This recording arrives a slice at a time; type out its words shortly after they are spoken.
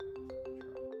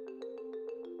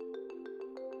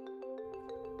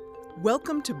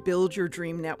Welcome to Build Your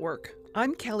Dream Network.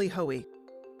 I'm Kelly Hoey.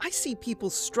 I see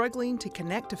people struggling to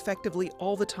connect effectively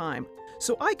all the time,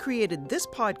 so I created this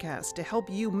podcast to help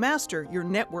you master your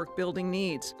network building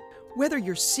needs. Whether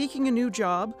you're seeking a new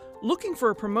job, looking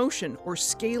for a promotion, or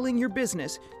scaling your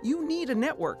business, you need a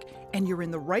network, and you're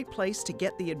in the right place to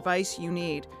get the advice you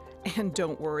need. And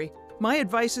don't worry, my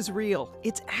advice is real,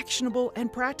 it's actionable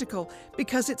and practical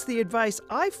because it's the advice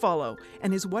I follow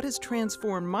and is what has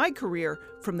transformed my career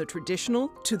from the traditional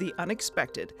to the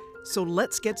unexpected. So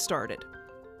let's get started.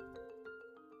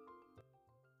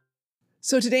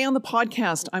 So today on the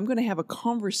podcast, I'm going to have a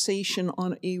conversation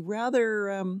on a rather,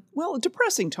 a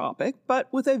depressing topic, but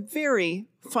with a very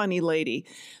funny lady.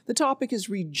 The topic is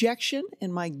rejection,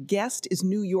 and my guest is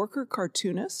New Yorker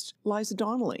cartoonist Liza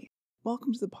Donnelly.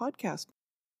 Welcome to the podcast.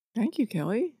 Thank you,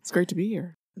 Kelly. It's great to be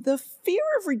here. The fear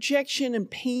of rejection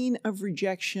and pain of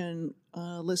rejection,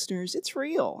 listeners, it's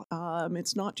real.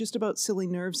 It's not just about silly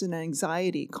nerves and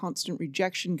anxiety. Constant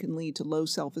rejection can lead to low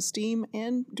self-esteem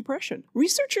and depression.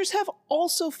 Researchers have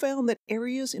also found that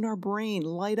areas in our brain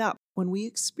light up when we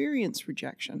experience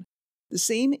rejection. The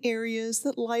same areas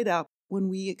that light up when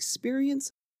we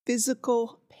experience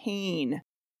physical pain.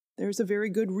 There's a very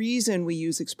good reason we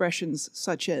use expressions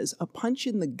such as a punch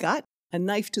in the gut, a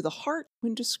knife to the heart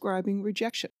when describing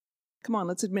rejection. Come on,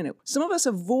 let's admit it. Some of us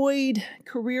avoid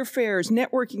career fairs,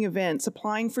 networking events,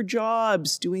 applying for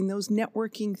jobs, doing those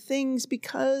networking things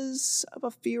because of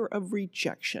a fear of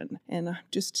rejection. And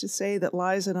just to say that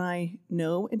Liza and I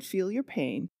know and feel your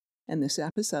pain, and this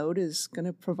episode is going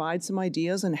to provide some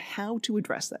ideas on how to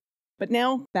address that. But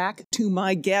now, back to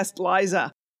my guest,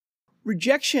 Liza.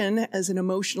 Rejection as an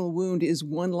emotional wound is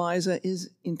one Liza is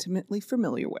intimately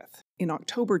familiar with. In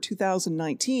October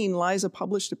 2019, Liza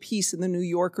published a piece in the New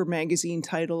Yorker magazine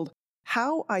titled,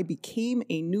 How I Became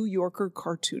a New Yorker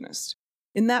Cartoonist.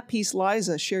 In that piece,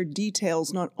 Liza shared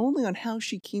details not only on how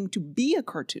she came to be a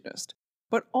cartoonist,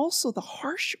 but also the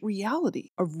harsh reality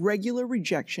of regular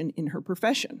rejection in her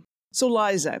profession. So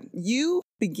Liza, you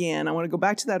began, I want to go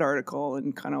back to that article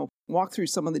and kind of walk through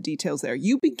some of the details there.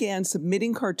 You began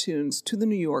submitting cartoons to the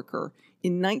New Yorker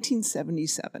in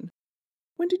 1977.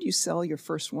 When did you sell your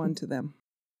first one to them?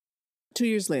 2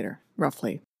 years later,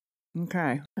 roughly.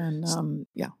 Okay. And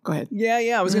go ahead.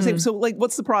 Yeah. I was going to say, so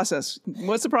what's the process?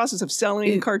 What's the process of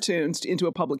selling cartoons into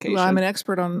a publication? Well, I'm an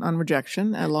expert on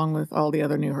rejection, along with all the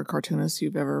other New Yorker cartoonists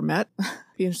you've ever met.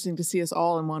 Be interesting to see us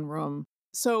all in one room.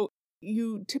 So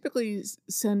you typically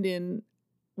send in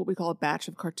what we call a batch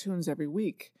of cartoons every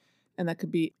week. And that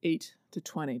could be 8 to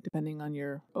 20, depending on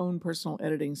your own personal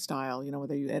editing style,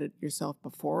 whether you edit yourself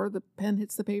before the pen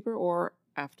hits the paper or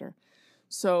after.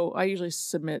 So I usually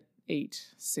submit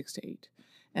 6 to 8.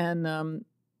 And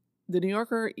the New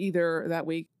Yorker that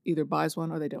week either buys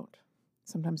one or they don't.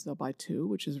 Sometimes they'll buy 2,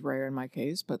 which is rare in my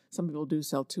case, but some people do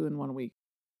sell 2 in 1 week.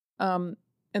 And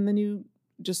then you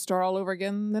just start all over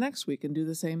again the next week and do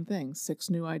the same thing, 6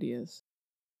 new ideas.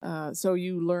 So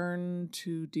you learn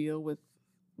to deal with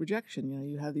rejection.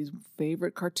 You have these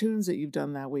favorite cartoons that you've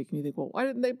done that week, and you think, well, why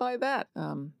didn't they buy that?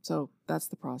 So that's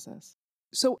the process.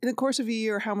 So in the course of a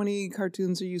year, how many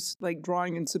cartoons are you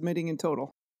drawing and submitting in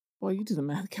total? Well, you do the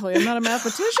math, Kelly. I'm not a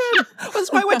mathematician.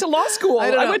 That's why I went to law school.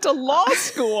 I went to law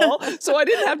school, so I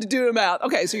didn't have to do the math.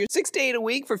 Okay, so you're 6 to 8 a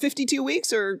week for 52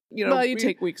 weeks, or Well, you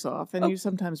take weeks off, and you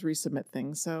sometimes resubmit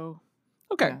things. So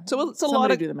okay, yeah. so it's a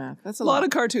lot of do the math. That's a lot of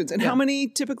cartoons. And how many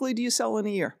typically do you sell in a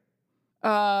year?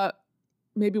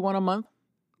 Maybe 1 a month.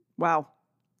 Wow.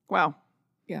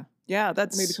 Yeah,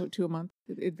 that's maybe 2 a month.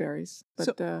 It varies,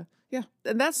 but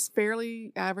and that's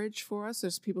fairly average for us.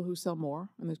 There's people who sell more,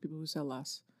 and there's people who sell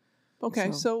less.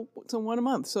 Okay, so 1 a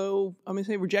month. So I'm going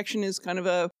to say rejection is kind of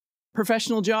a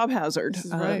professional job hazard. This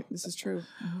is right. This is true.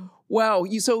 Mm-hmm. Wow.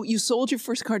 You sold your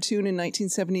first cartoon in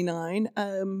 1979,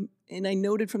 and I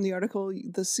noted from the article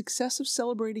the success of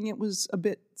celebrating it was a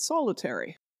bit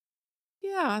solitary.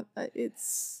 Yeah,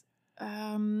 it's.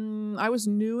 I was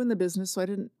new in the business, so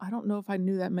I don't know if I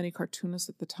knew that many cartoonists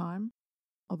at the time,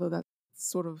 although that's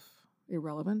sort of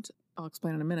irrelevant. I'll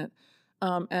explain in a minute.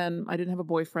 And I didn't have a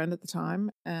boyfriend at the time,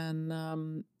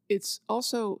 and it's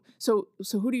also so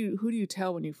who do you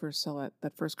tell when you first sell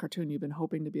that first cartoon? You've been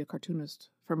hoping to be a cartoonist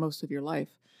for most of your life.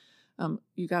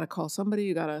 You got to call somebody,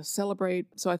 you got to celebrate.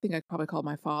 So I think I probably called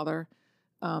my father.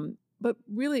 But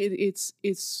really, it's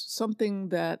something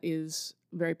that is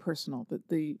very personal. That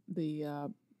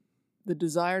the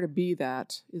desire to be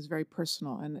that is very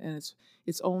personal, and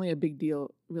it's only a big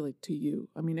deal really to you.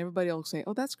 I mean, everybody will say,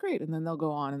 "Oh, that's great," and then they'll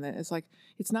go on, and then it's like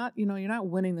it's not. You're not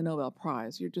winning the Nobel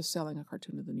Prize. You're just selling a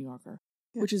cartoon to the New Yorker,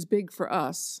 which is big for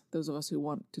us, those of us who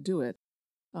want to do it.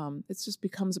 It just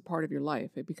becomes a part of your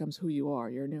life. It becomes who you are.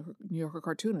 You're a New Yorker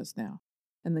cartoonist now,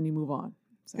 and then you move on.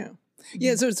 So. Yeah.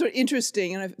 Yeah, so it's sort of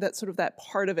interesting, and that's sort of that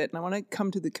part of it. And I want to come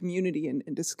to the community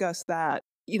and discuss that.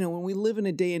 When we live in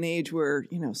a day and age where,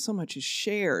 so much is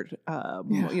shared,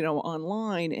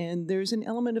 online, and there's an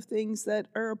element of things that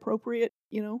are appropriate,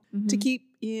 to keep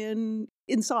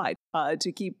inside,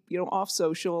 to keep, off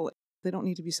social. They don't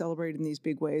need to be celebrated in these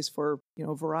big ways for,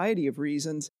 a variety of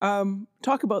reasons.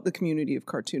 Talk about the community of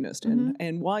cartoonists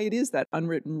and why it is that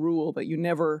unwritten rule that you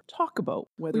never talk about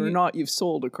whether or not you've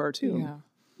sold a cartoon. Yeah.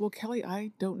 Well, Kelly,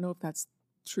 I don't know if that's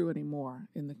true anymore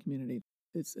in the community.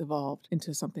 It's evolved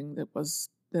into something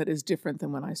that is different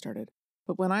than when I started.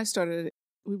 But when I started,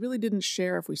 we really didn't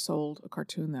share if we sold a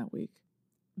cartoon that week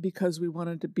because we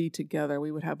wanted to be together.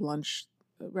 We would have lunch.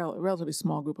 A relatively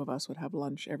small group of us would have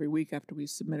lunch every week after we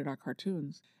submitted our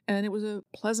cartoons. And it was a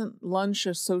pleasant lunch,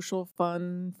 a social,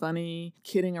 fun, funny,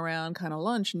 kidding around kind of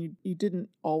lunch. And you didn't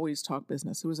always talk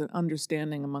business. There was an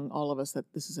understanding among all of us that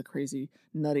this is a crazy,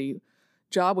 nutty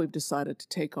job we've decided to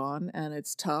take on, and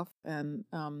it's tough, and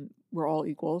we're all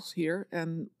equals here,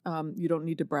 and you don't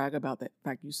need to brag about the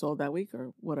fact you sold that week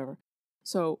or whatever.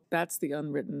 So that's the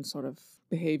unwritten sort of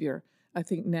behavior. I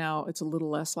think now it's a little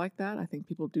less like that. I think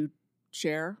people do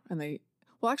share, and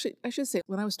actually, I should say,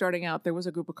 when I was starting out, there was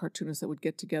a group of cartoonists that would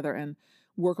get together and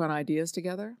work on ideas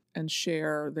together and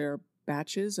share their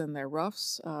batches and their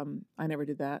roughs. I never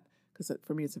did that because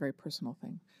for me, it's a very personal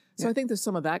thing. So I think there's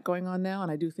some of that going on now,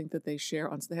 and I do think that they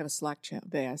have a Slack channel.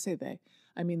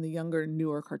 I mean the younger,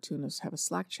 newer cartoonists have a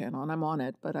Slack channel, and I'm on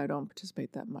it, but I don't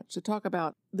participate that much. To talk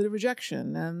about the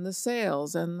rejection and the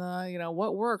sales and the,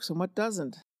 what works and what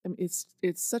doesn't. I mean, it's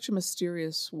such a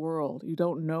mysterious world. You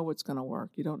don't know what's going to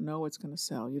work. You don't know what's going to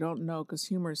sell. You don't know because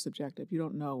humor is subjective. You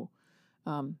don't know.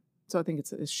 So I think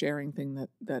it's a sharing thing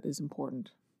that is important.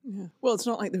 Yeah. Well, it's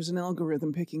not like there's an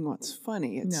algorithm picking what's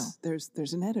funny.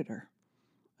 There's an editor.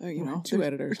 Two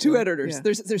editors.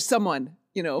 Yeah. There's someone,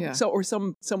 or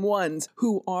someones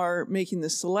who are making the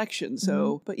selection.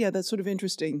 So, but yeah, that's sort of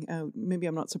interesting. Maybe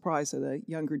I'm not surprised that a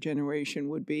younger generation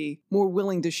would be more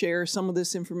willing to share some of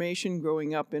this information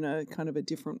growing up in a kind of a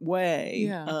different way.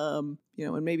 Yeah.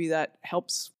 And maybe that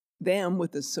helps them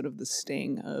with this sort of the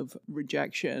sting of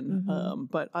rejection.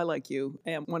 But I, like you,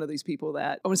 am one of these people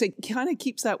that I want to say kind of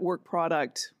keeps that work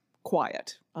product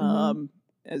quiet.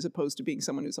 As opposed to being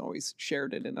someone who's always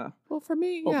shared it in a for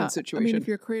me, open situation. I mean, if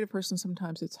you're a creative person,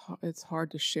 sometimes it's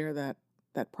hard to share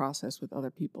that process with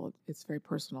other people. It's very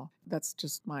personal. That's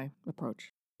just my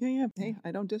approach. Yeah. Hey,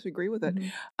 I don't disagree with it.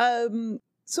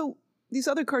 So these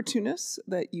other cartoonists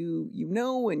that you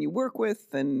know and you work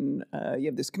with, and you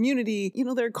have this community,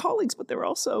 they're colleagues, but they're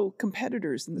also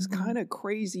competitors in this kind of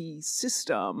crazy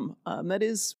system that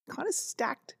is kind of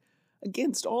stacked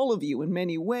against all of you in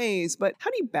many ways. But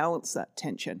how do you balance that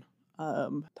tension?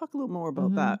 Talk a little more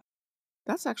about that.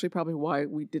 That's actually probably why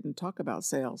we didn't talk about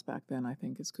sales back then, I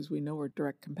think, is because we know we're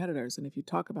direct competitors. And if you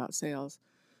talk about sales,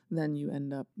 then you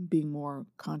end up being more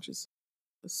conscious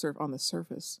on the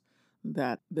surface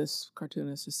that this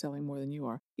cartoonist is selling more than you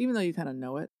are, even though you kind of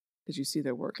know it because you see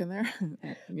their work in there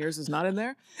and yours is not in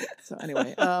there. So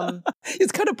anyway,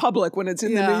 it's kind of public when it's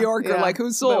in the New Yorker, like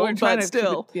who sold, but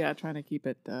still. Trying to keep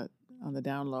it on the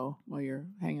down low while you're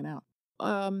hanging out.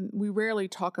 We rarely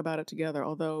talk about it together,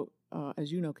 although,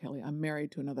 as you know, Kelly, I'm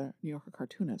married to another New Yorker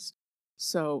cartoonist.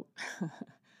 So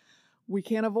we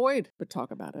can't avoid but talk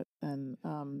about it. And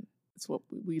it's what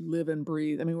we live and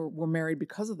breathe. I mean, we're married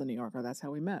because of the New Yorker. That's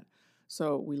how we met.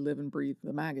 So we live and breathe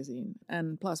the magazine.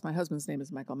 And plus, my husband's name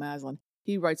is Michael Maslin.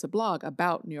 He writes a blog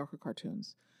about New Yorker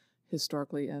cartoons,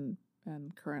 historically and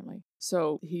currently.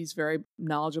 So he's very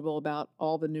knowledgeable about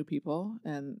all the new people,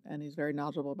 and he's very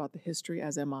knowledgeable about the history,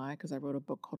 as am I, because I wrote a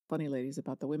book called Funny Ladies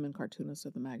about the women cartoonists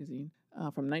of the magazine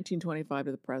from 1925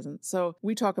 to the present. So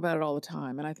we talk about it all the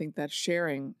time, and I think that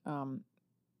sharing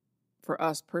for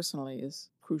us personally is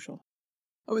crucial.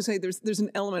 I would say there's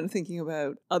an element of thinking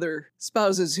about other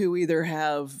spouses who either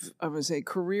have, I would say,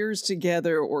 careers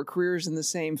together or careers in the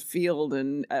same field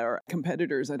and are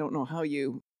competitors. I don't know how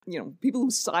people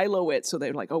who silo it, so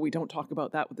they're like, oh, we don't talk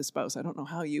about that with the spouse. I don't know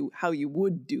how you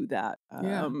would do that,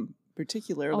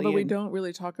 particularly. Although we don't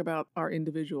really talk about our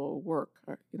individual work,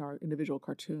 our individual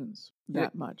cartoons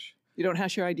that much. You don't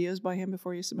hash your ideas by him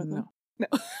before you submit them? No.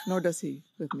 Nor does he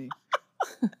with me.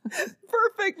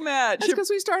 Perfect match. That's because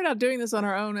we started out doing this on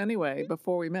our own anyway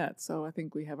before we met. So I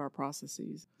think we have our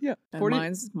processes. Yeah. And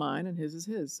mine's mine and his is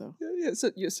his. So yeah.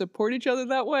 So you support each other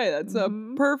that way. That's a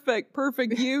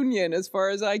perfect union as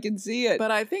far as I can see it. But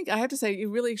I think I have to say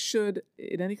you really should,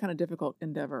 in any kind of difficult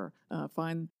endeavor,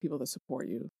 find people that support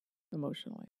you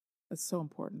emotionally. That's so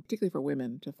important, particularly for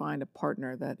women, to find a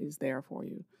partner that is there for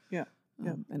you. Yeah.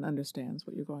 Yeah. And understands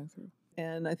what you're going through.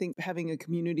 And I think having a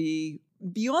community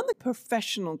beyond the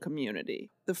professional community,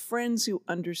 the friends who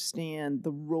understand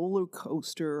the roller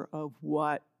coaster of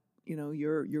what,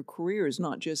 your career is,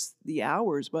 not just the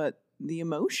hours, but the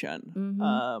emotion.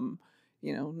 Mm-hmm.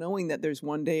 Knowing that there's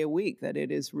one day a week that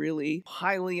it is really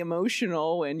highly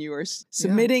emotional and you are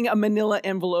submitting a manila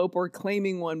envelope or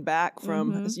claiming one back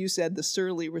from, as you said, the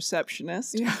surly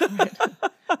receptionist. Yeah, right.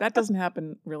 That doesn't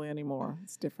happen really anymore.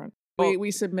 It's different. We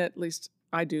submit, at least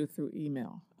I do, through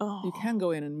email. Oh. You can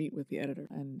go in and meet with the editor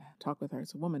and talk with her.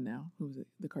 It's a woman now who's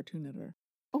the cartoon editor.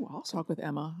 Oh, awesome. Talk with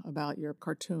Emma about your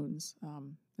cartoons,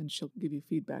 and she'll give you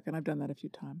feedback. And I've done that a few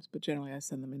times, but generally I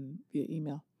send them in via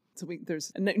email. So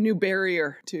there's a new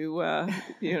barrier to,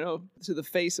 to the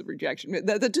face of rejection.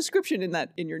 The description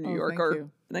in your New Yorker,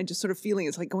 and I just sort of feeling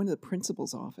it's like going to the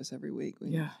principal's office every week.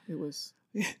 Yeah, it was.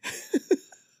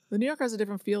 The New Yorker has a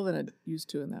different feel than it used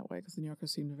to in that way, because the New Yorker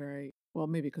seemed very, well,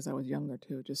 maybe because I was younger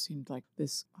too, it just seemed like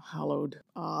this hallowed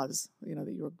Oz,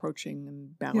 that you're approaching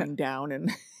and bowing down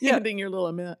and handing your little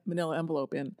manila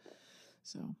envelope in.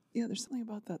 So yeah, there's something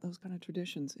about those kind of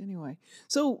traditions. Anyway,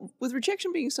 so with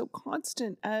rejection being so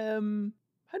constant, how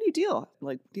do you deal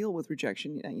with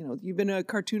rejection? You've been a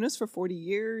cartoonist for 40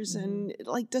 years, and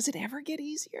does it ever get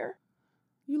easier?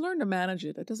 You learn to manage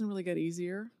it. It doesn't really get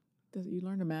easier. You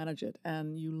learn to manage it,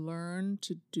 and you learn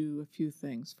to do a few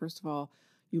things. First of all,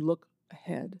 you look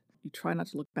ahead. You try not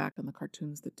to look back on the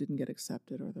cartoons that didn't get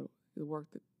accepted or the work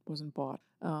that wasn't bought,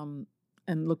 and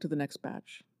look to the next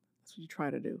batch. That's what you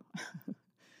try to do.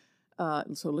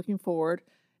 So looking forward,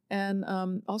 and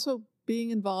also being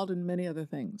involved in many other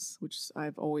things, which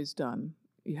I've always done.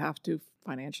 You have to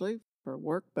financially for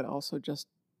work, but also just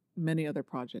many other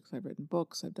projects. I've written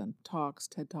books, I've done talks,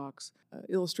 TED Talks,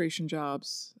 illustration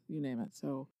jobs, you name it.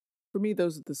 So for me,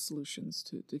 those are the solutions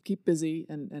to keep busy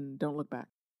and don't look back.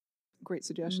 Great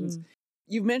suggestions.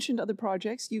 You've mentioned other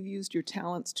projects. You've used your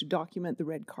talents to document the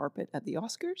red carpet at the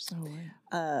Oscars. Oh,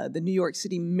 yeah. The New York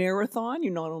City Marathon.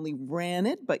 You not only ran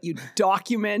it, but you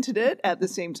documented it at the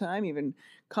same time. Even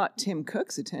caught Tim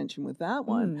Cook's attention with that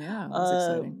one. Yeah, that's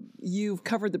exciting. You've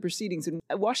covered the proceedings in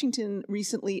Washington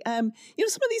recently. Some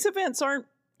of these events aren't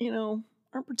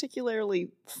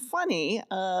particularly funny,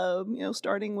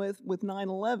 starting with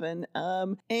 9/11.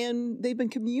 And they've been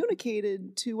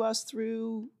communicated to us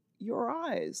through your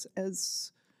eyes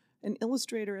as an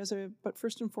illustrator, but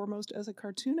first and foremost as a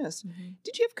cartoonist.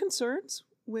 Did you have concerns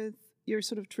with your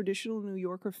sort of traditional New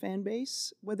Yorker fan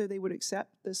base, whether they would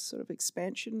accept this sort of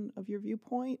expansion of your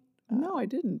viewpoint? No, I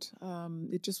didn't.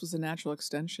 It just was a natural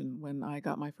extension. When I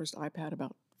got my first iPad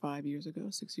about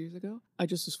 6 years ago, I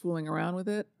just was fooling around with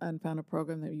it and found a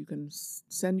program that you can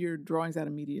send your drawings out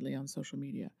immediately on social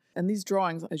media. And these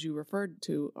drawings, as you referred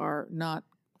to, are not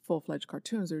full-fledged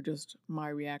cartoons. They're just my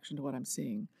reaction to what I'm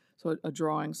seeing. So a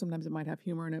drawing, sometimes it might have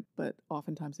humor in it, but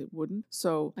oftentimes it wouldn't.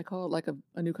 So I call it like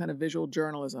a new kind of visual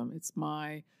journalism. It's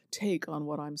my take on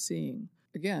what I'm seeing.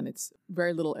 Again, it's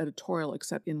very little editorial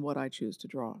except in what I choose to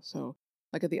draw. So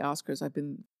like at the Oscars,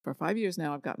 for 5 years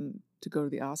now, I've gotten to go to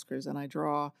the Oscars, and I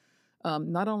draw,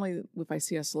 not only if I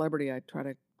see a celebrity, I try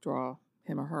to draw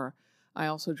him or her. I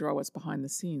also draw what's behind the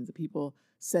scenes, the people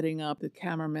setting up, the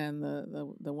cameraman,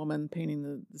 the woman painting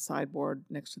the sideboard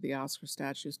next to the Oscar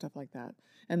statue, stuff like that,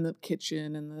 and the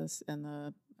kitchen and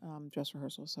the dress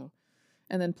rehearsal. So,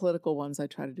 and then political ones, I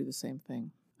try to do the same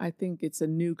thing. I think it's a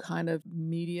new kind of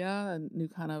media, a new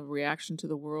kind of reaction to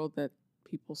the world that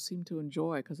people seem to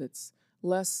enjoy because it's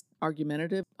less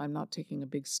argumentative. I'm not taking a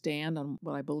big stand on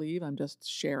what I believe. I'm just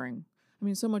sharing. I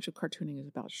mean, so much of cartooning is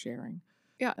about sharing.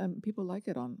 Yeah, and people like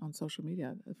it on social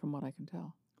media, from what I can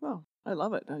tell. Well, I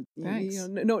love it. Thanks.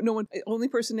 No one. Only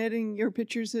person editing your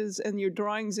pictures and your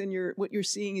drawings and what you're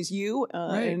seeing is you.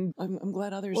 Right. And I'm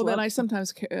glad others. Well, then I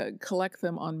sometimes collect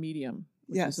them on Medium,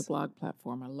 which is a blog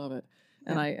platform. I love it,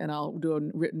 and I'll do a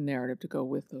written narrative to go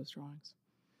with those drawings.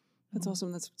 That's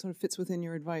awesome. That sort of fits within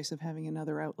your advice of having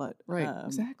another outlet. Right.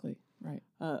 Exactly. Right.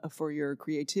 For your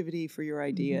creativity, for your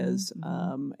ideas,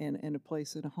 and a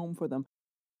place and a home for them.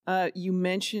 You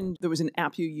mentioned there was an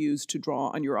app you used to draw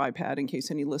on your iPad, in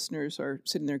case any listeners are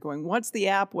sitting there going, what's the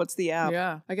app? What's the app?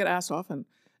 Yeah, I get asked often.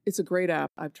 It's a great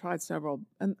app. I've tried several,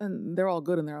 and they're all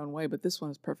good in their own way, but this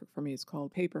one is perfect for me. It's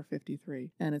called Paper 53,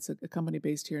 and it's a company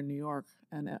based here in New York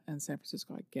and San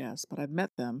Francisco, I guess. But I've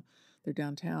met them. They're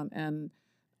downtown, and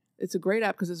it's a great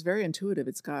app because it's very intuitive.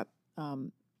 It's got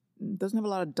doesn't have a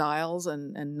lot of dials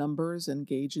and numbers and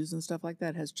gauges and stuff like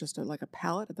that. It has just like a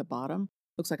palette at the bottom.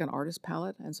 Looks like an artist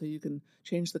palette, and so you can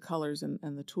change the colors and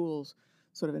the tools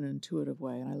sort of in an intuitive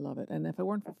way, and I love it. And if it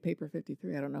weren't for Paper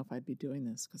 53, I don't know if I'd be doing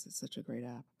this because it's such a great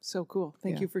app. So cool.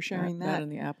 Thank you for sharing that. That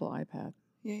and the Apple iPad.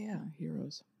 Yeah.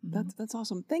 Heroes. Mm-hmm. That's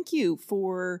awesome. Thank you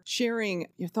for sharing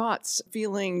your thoughts,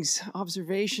 feelings,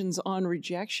 observations on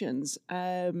rejections.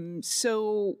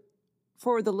 So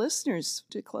for the listeners,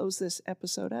 to close this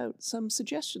episode out, some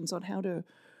suggestions on how to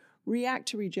react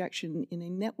to rejection in a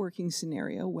networking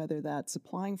scenario, whether that's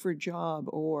applying for a job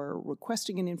or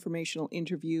requesting an informational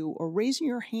interview or raising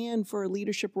your hand for a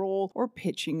leadership role or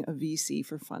pitching a VC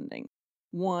for funding.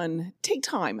 1, take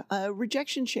time.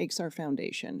 Rejection shakes our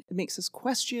foundation. It makes us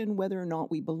question whether or not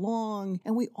we belong,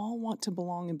 and we all want to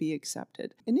belong and be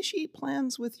accepted. Initiate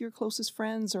plans with your closest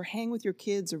friends, or hang with your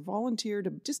kids, or volunteer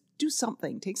to just do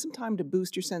something. Take some time to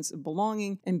boost your sense of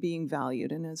belonging and being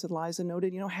valued. And as Eliza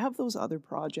noted, have those other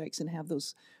projects and have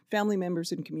those family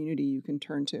members and community you can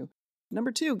turn to.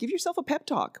 Number 2, give yourself a pep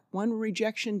talk. One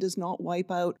rejection does not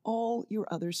wipe out all your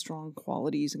other strong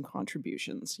qualities and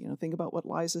contributions. Think about what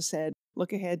Liza said.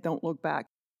 Look ahead, don't look back.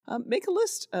 Make a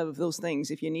list of those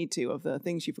things if you need to, of the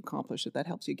things you've accomplished, that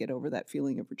helps you get over that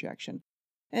feeling of rejection.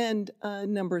 And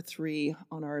number 3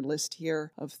 on our list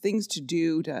here of things to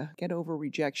do to get over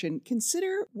rejection,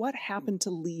 consider what happened to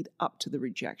lead up to the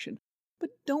rejection.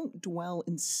 But don't dwell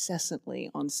incessantly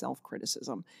on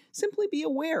self-criticism. Simply be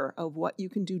aware of what you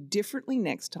can do differently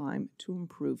next time to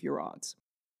improve your odds.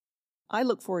 I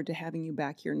look forward to having you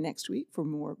back here next week for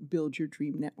more Build Your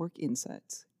Dream Network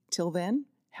insights. Till then,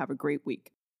 have a great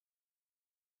week.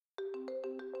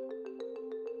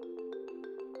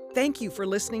 Thank you for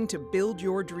listening to Build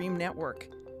Your Dream Network.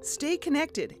 Stay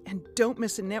connected and don't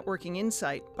miss a networking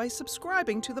insight by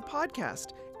subscribing to the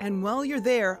podcast. And while you're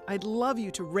there, I'd love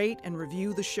you to rate and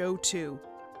review the show too.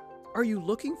 Are you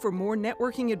looking for more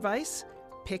networking advice?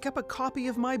 Pick up a copy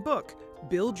of my book,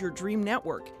 Build Your Dream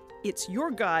Network. It's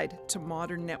your guide to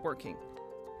modern networking.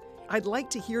 I'd like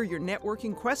to hear your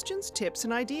networking questions, tips,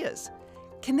 and ideas.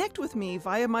 Connect with me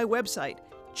via my website,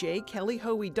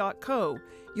 jkellyhoey.co.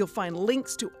 You'll find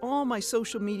links to all my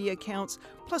social media accounts,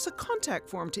 plus a contact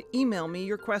form to email me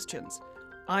your questions.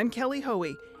 I'm Kelly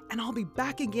Hoey, and I'll be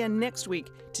back again next week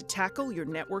to tackle your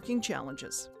networking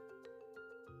challenges.